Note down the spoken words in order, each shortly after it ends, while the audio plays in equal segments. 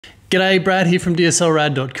G'day, Brad here from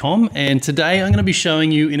DSLrad.com, and today I'm going to be showing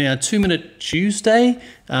you in our 2-minute Tuesday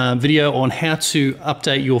video on how to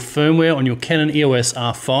update your firmware on your Canon EOS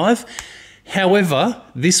R5. However,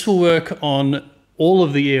 this will work on all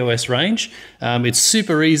of the EOS range. It's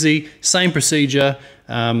super easy, same procedure.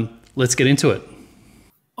 Let's get into it.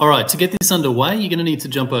 All right, to get this underway, you're going to need to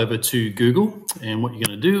jump over to Google, and what you're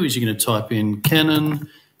going to do is you're going to type in Canon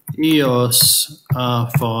EOS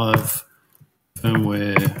R5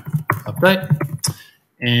 firmware update,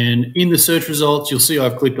 and in the search results you'll see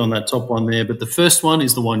I've clicked on that top one there, but the first one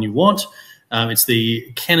is the one you want. It's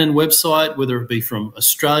the Canon website, whether it be from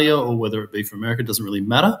Australia or whether it be from America, it doesn't really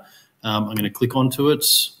matter. I'm going to click onto it.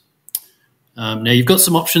 Now you've got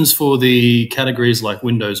some options for the categories like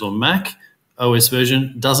Windows or Mac. OS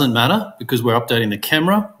version doesn't matter because we're updating the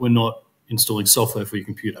camera, we're not installing software for your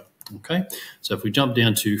computer. Okay, so if we jump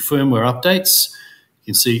down to firmware updates, you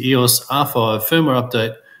can see EOS R5 firmware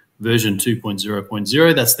update version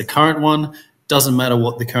 2.0.0. That's the current one. Doesn't matter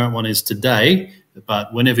what the current one is today,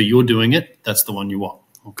 but whenever you're doing it, that's the one you want.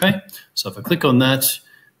 Okay, so if I click on that,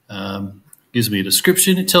 gives me a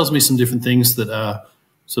description. It tells me some different things that are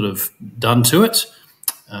sort of done to it.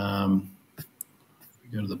 Go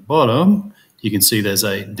to the bottom, you can see there's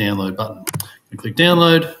a download button. I click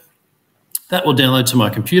download. That will download to my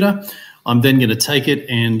computer. I'm then going to take it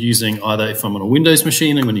and using either, if I'm on a Windows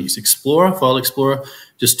machine, I'm going to use Explorer, File Explorer,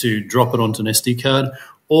 just to drop it onto an SD card.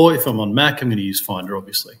 Or if I'm on Mac, I'm going to use Finder,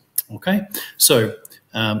 obviously. Okay, so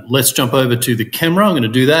let's jump over to the camera. I'm going to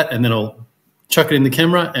do that, and then I'll chuck it in the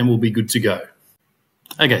camera, and we'll be good to go.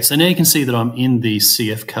 Okay, so now you can see that I'm in the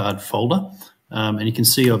CF card folder, and you can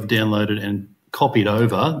see I've downloaded and copied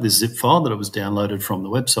over this zip file that it was downloaded from the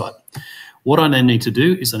website. What I now need to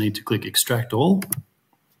do is I need to click Extract All.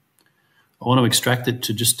 I want to extract it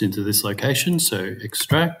to just into this location, so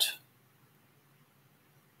extract.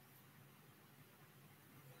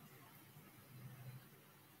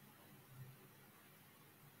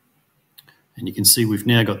 And you can see we've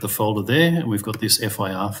now got the folder there, and we've got this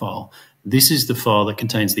FIR file. This is the file that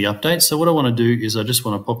contains the update. So what I want to do is I just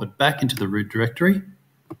want to pop it back into the root directory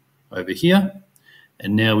over here.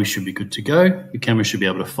 And now we should be good to go. The camera should be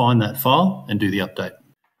able to find that file and do the update.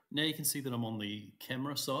 Now you can see that I'm on the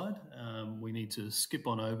camera side. We need to skip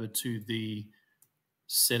on over to the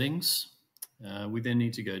settings. We then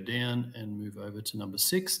need to go down and move over to number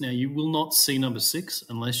 6. Now you will not see number 6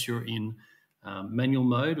 unless you're in manual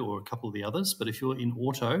mode or a couple of the others, but if you're in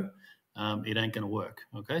auto, it ain't going to work.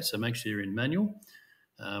 Okay, so make sure you're in manual.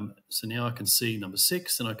 So now I can see number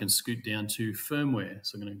 6, and I can scoot down to firmware.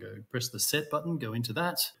 So I'm going to go press the set button, go into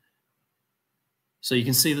that. So you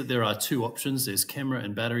can see that there are two options. There's camera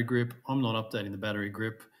and battery grip. I'm not updating the battery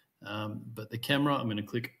grip, but the camera I'm going to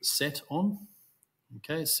click set on.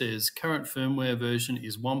 Okay, it says current firmware version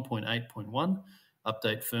is 1.8.1,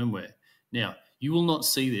 update firmware. Now, you will not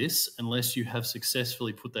see this unless you have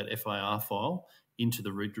successfully put that FIR file into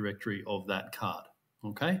the root directory of that card.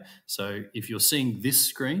 Okay, so if you're seeing this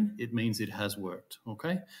screen, it means it has worked.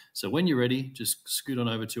 Okay, so when you're ready, just scoot on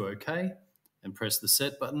over to OK and press the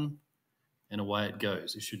set button, and away it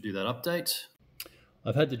goes. It should do that update.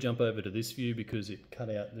 I've had to jump over to this view because it cut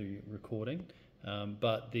out the recording,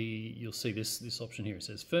 but you'll see this option here. It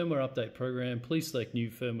says firmware update program. Please select new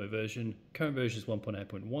firmware version. Current version is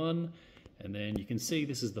 1.8.1, and then you can see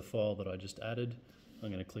this is the file that I just added. I'm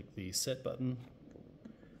going to click the set button.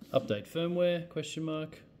 Update firmware, question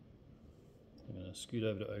mark. I'm going to scoot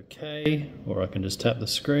over to OK, or I can just tap the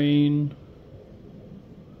screen.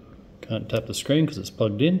 Can't tap the screen because it's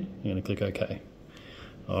plugged in. I'm going to click OK.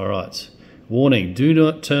 All right. Warning, do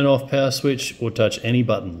not turn off power switch or touch any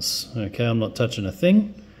buttons. Okay, I'm not touching a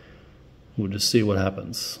thing. We'll just see what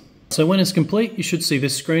happens. So when it's complete, you should see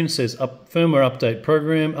this screen. It says firmware update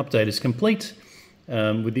program. Update is complete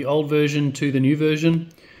with the old version to the new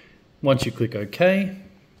version. Once you click OK,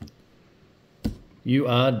 you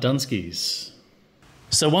are Dunskies.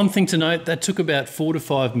 So one thing to note, that took about 4 to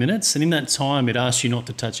 5 minutes, and in that time it asks you not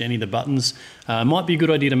to touch any of the buttons. It might be a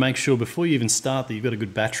good idea to make sure before you even start that you've got a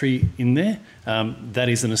good battery in there. That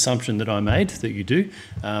is an assumption that I made that you do,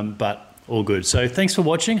 but all good. So thanks for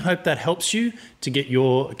watching. Hope that helps you to get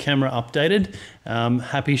your camera updated.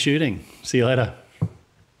 Happy shooting. See you later.